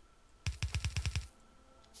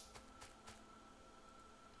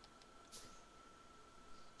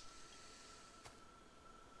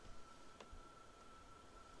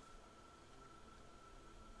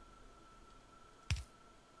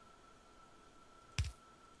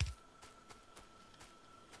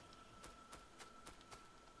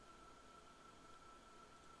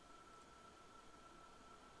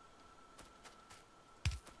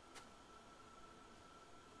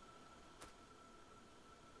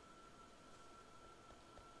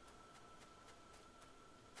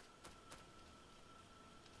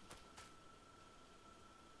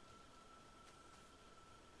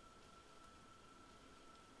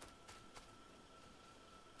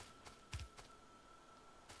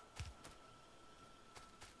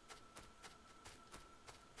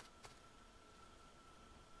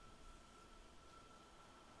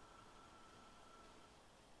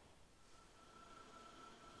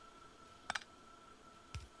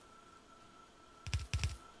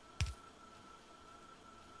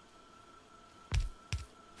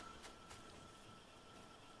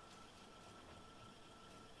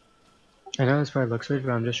 I know this probably looks weird,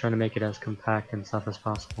 but I'm just trying to make it as compact and stuff as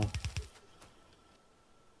possible.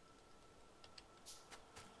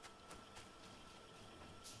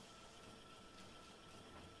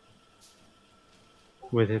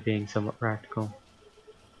 With it being somewhat practical.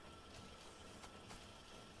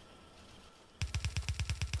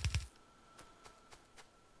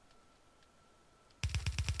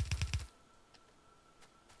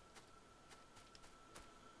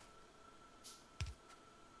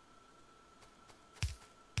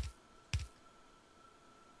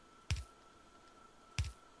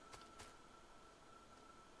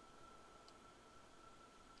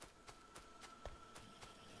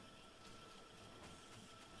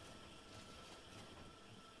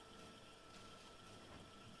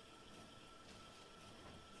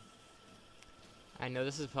 I know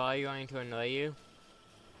this is probably going to annoy you,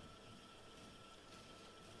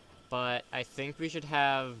 but I think we should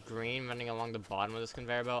have green running along the bottom of this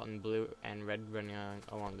conveyor belt and blue and red running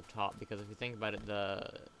along the top, because if you think about it,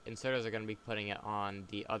 the inserters are going to be putting it on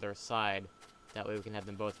the other side. That way we can have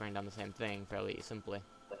them both running down the same thing fairly simply.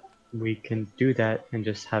 We can do that and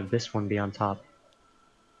just have this one be on top.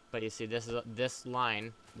 But you see, this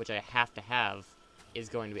line, which I have to have, is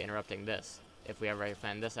going to be interrupting this. If we ever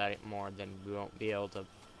expand this out more, then we won't be able to.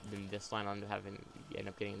 Then this line will end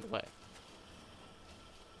up getting in the way.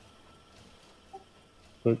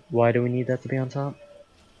 But why do we need that to be on top?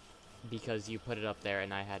 Because you put it up there,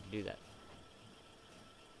 and I had to do that.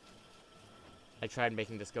 I tried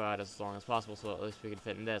making this go out as long as possible, so at least we could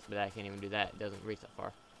fit in this, but I can't even do that. It doesn't reach that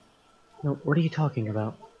far. No, what are you talking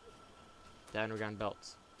about? The underground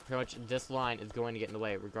belts. Pretty much, this line is going to get in the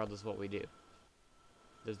way, regardless of what we do.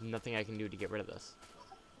 There's nothing I can do to get rid of this.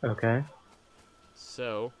 Okay.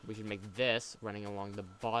 So, we should make this running along the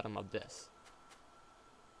bottom of this.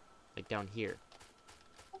 Like down here.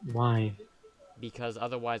 Why? Because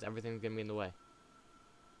otherwise everything's gonna be in the way.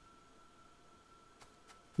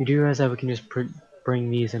 You do realize that we can just bring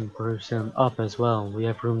these and bruise them up as well. We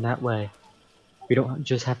have room that way. We don't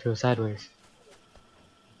just have to go sideways.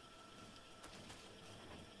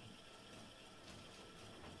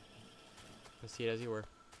 Let's see it as you were.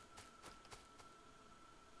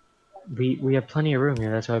 We have plenty of room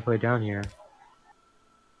here, that's why I put it down here.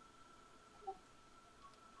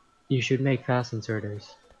 You should make fast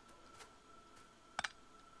inserters.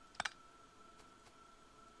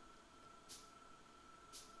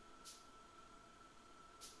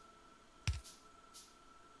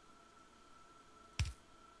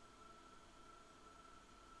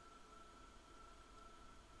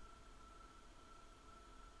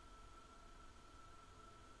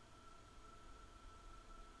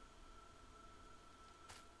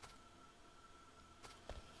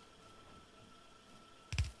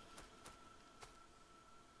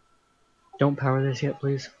 Don't power this yet,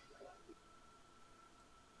 please.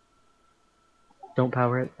 Don't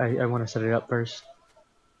power it. I want to set it up first.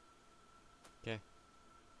 Okay.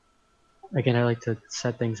 Again, I like to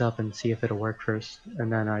set things up and see if it'll work first,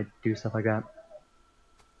 and then I do stuff like that.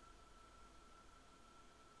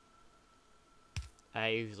 I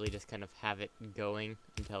usually just kind of have it going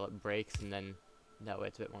until it breaks, and then that way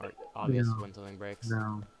it's a bit more obvious No, when something breaks.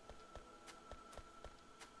 no.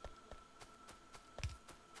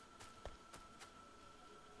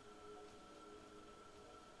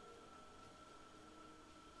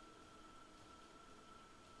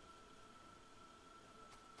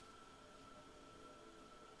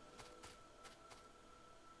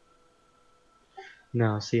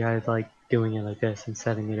 No, see, I like doing it like this and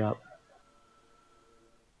setting it up.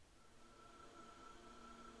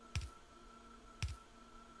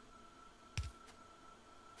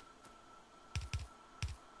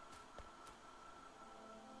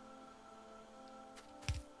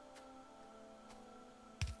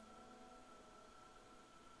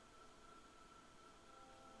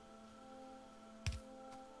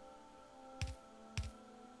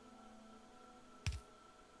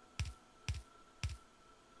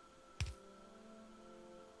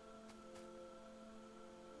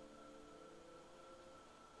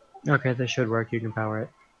 Okay, this should work. You can power it.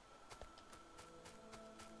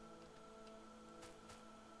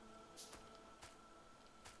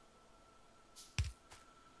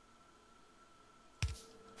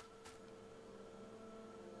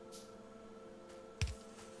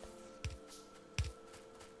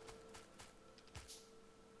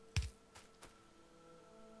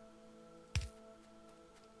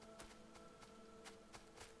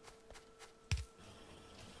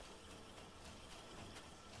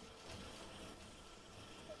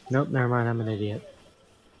 Nope, never mind. I'm an idiot.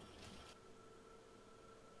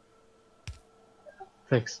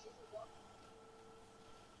 Fixed.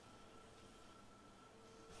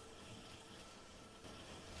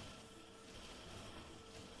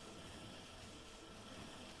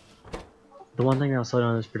 The one thing that'll slow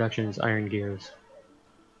down this production is iron gears.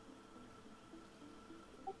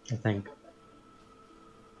 I think.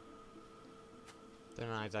 They're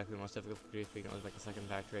not exactly the most difficult to produce, but you can always make a second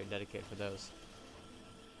factory dedicated for those.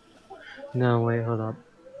 No, wait, hold up.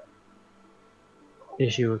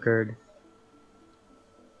 Issue occurred.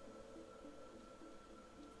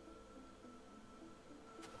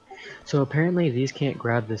 So apparently these can't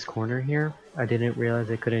grab this corner here. I didn't realize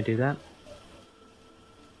they couldn't do that.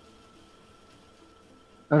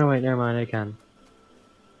 Oh no, wait, never mind, I can.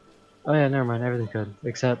 Oh yeah, never mind, everything's good.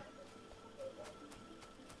 Except...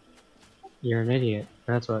 you're an idiot,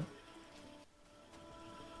 that's what.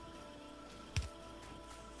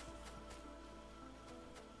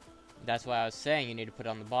 That's why I was saying you need to put it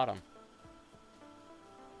on the bottom.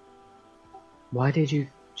 Why did you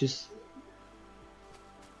just...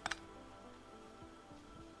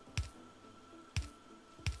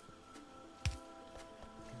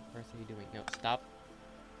 What are you doing? No, stop.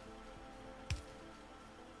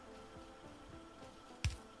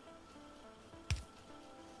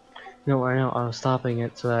 No, I know, I was stopping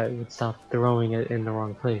it so that it would stop throwing it in the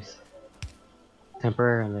wrong place.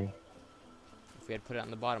 Temporarily. If we had put it on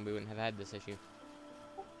the bottom, we wouldn't have had this issue.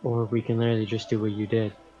 Or we can literally just do what you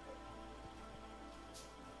did.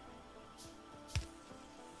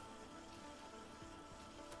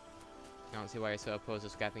 I don't see why you're so opposed to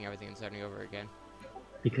scrapping everything and starting over again.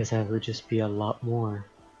 Because that would just be a lot more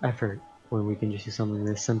effort when we can just do something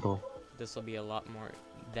this simple. This will be a lot more.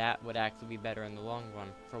 That would actually be better in the long run.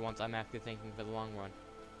 For once, I'm actually thinking for the long run.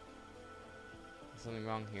 something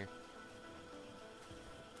wrong here.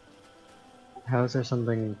 How is there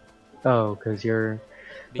something? Oh, because you're.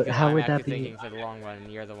 But Because how I'm would that actually be? thinking for the long run,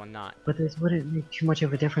 and you're the one not. But this wouldn't make too much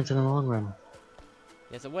of a difference in the long run.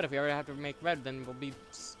 Yes, it would. If we ever have to make red, then we'll be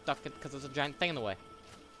stuck because there's a giant thing in the way.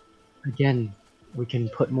 Again, we can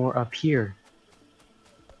put more up here.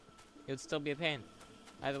 It would still be a pain.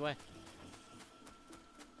 Either way.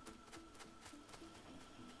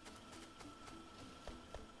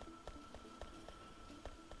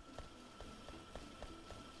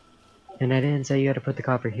 And I didn't say you had to put the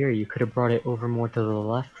copper here. You could have brought it over more to the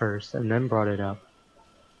left first, and then brought it up.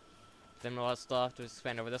 Then we'll still have to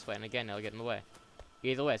expand over this way, and again, it'll get in the way.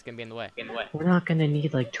 Either way, it's gonna be in the way. We're not gonna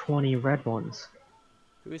need like 20 red ones.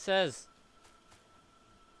 Who says?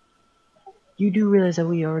 You do realize that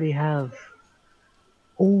we already have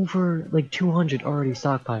over like 200 already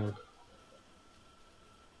stockpiled.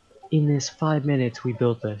 In this 5 minutes we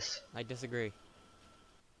built this. I disagree.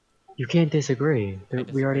 You can't disagree.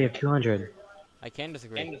 We already disagree. have 200. I can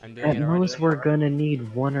disagree. I'm doing At it already. most we're gonna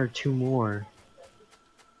need 1 or 2 more.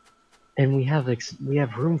 And we have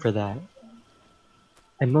room for that.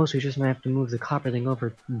 At most we just might have to move the copper thing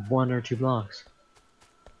over 1 or 2 blocks.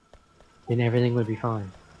 And everything would be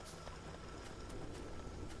fine.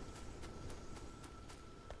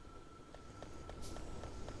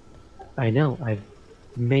 I know, I've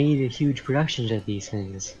made huge productions of these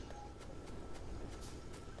things.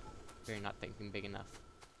 You're not thinking big enough.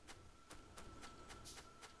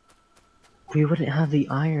 We wouldn't have the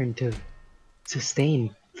iron to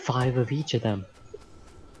sustain 5 of each of them.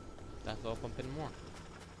 That's why I'll pump in more.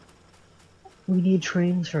 We need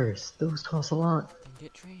trains first. Those cost a lot. Then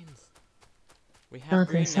get trains. We have Not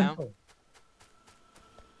green that now. simple.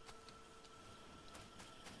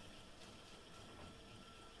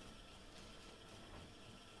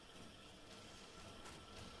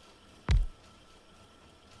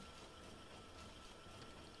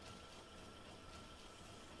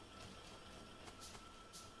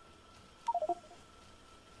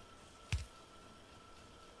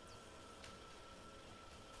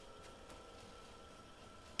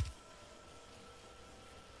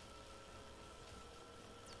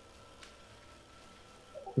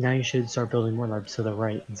 Now you should start building more labs to the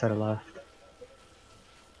right instead of left.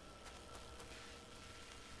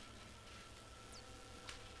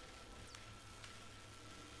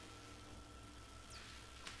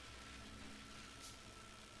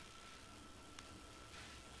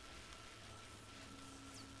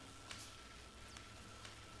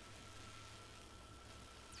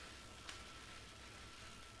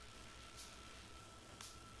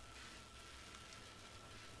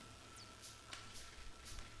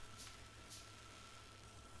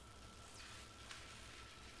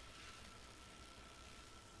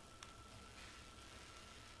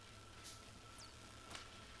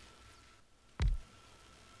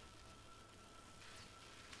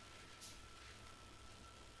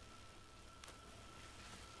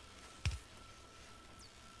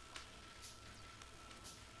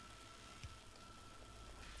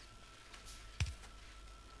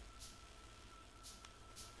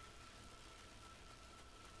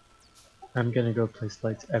 I'm gonna go place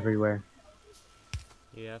lights everywhere.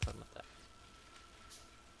 Yeah, have fun with that.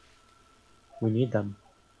 We need them.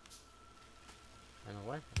 I'm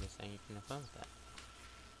aware. I'm just saying you can have fun with that.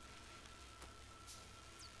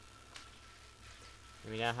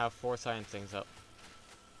 We now have 4 science things up.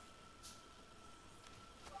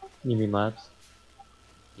 You mean labs?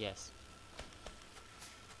 Yes.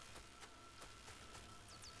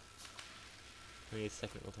 We need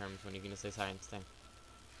technical terms when you're gonna say science thing.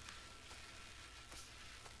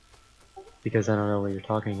 Because I don't know what you're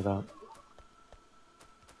talking about.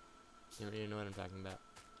 You don't even know what I'm talking about.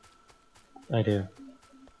 I do.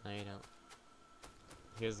 No, you don't.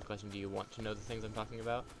 Here's the question, do you want to know the things I'm talking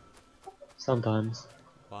about? Sometimes.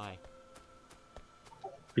 Why?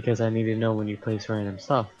 Because I need to know when you place random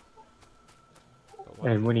stuff. But what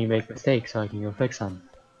And when you make mistakes so I can go fix them.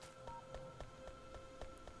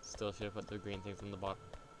 Still should have put the green things on the bottom.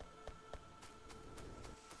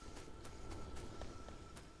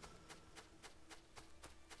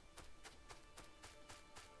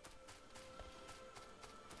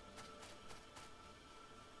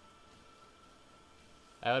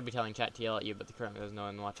 I would be telling chat to yell at you, but currently there's no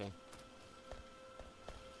one watching.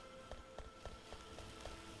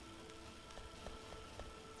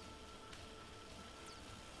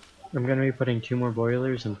 I'm gonna be putting 2 more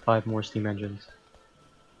boilers and 5 more steam engines.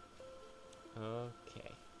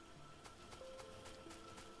 Okay.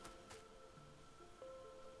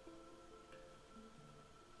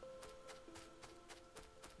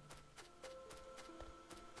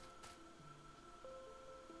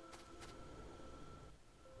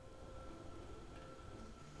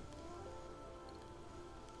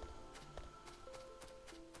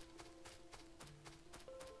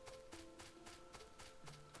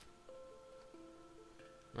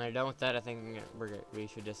 When you're done with that, I think we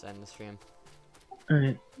should just end the stream.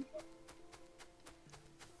 Alright.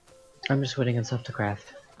 I'm just waiting on stuff to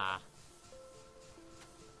craft. Ah.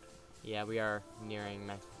 Yeah, we are nearing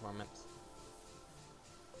max performance.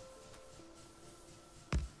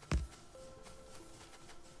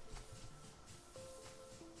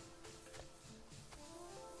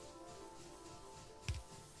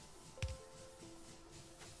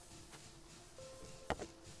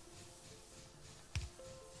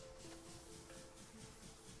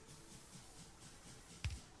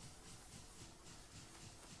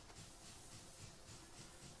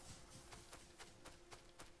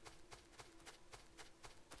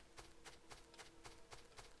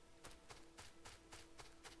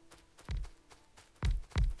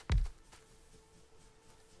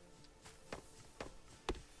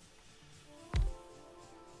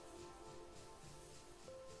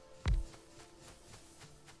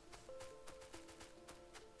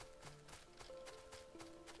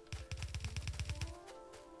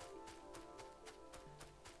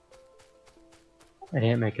 I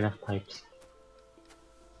didn't make enough pipes.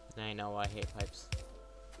 I know, I hate pipes.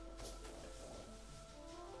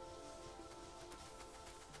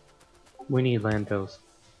 We need landfills.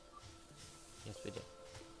 Yes, we do.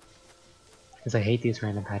 Because I hate these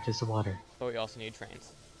random patches of water. But we also need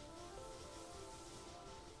trains.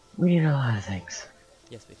 We need a lot of things.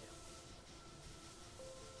 Yes, we do.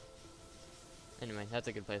 Anyway, that's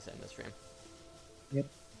a good place to end the stream. Yep.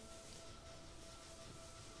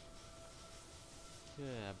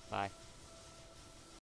 Goodbye.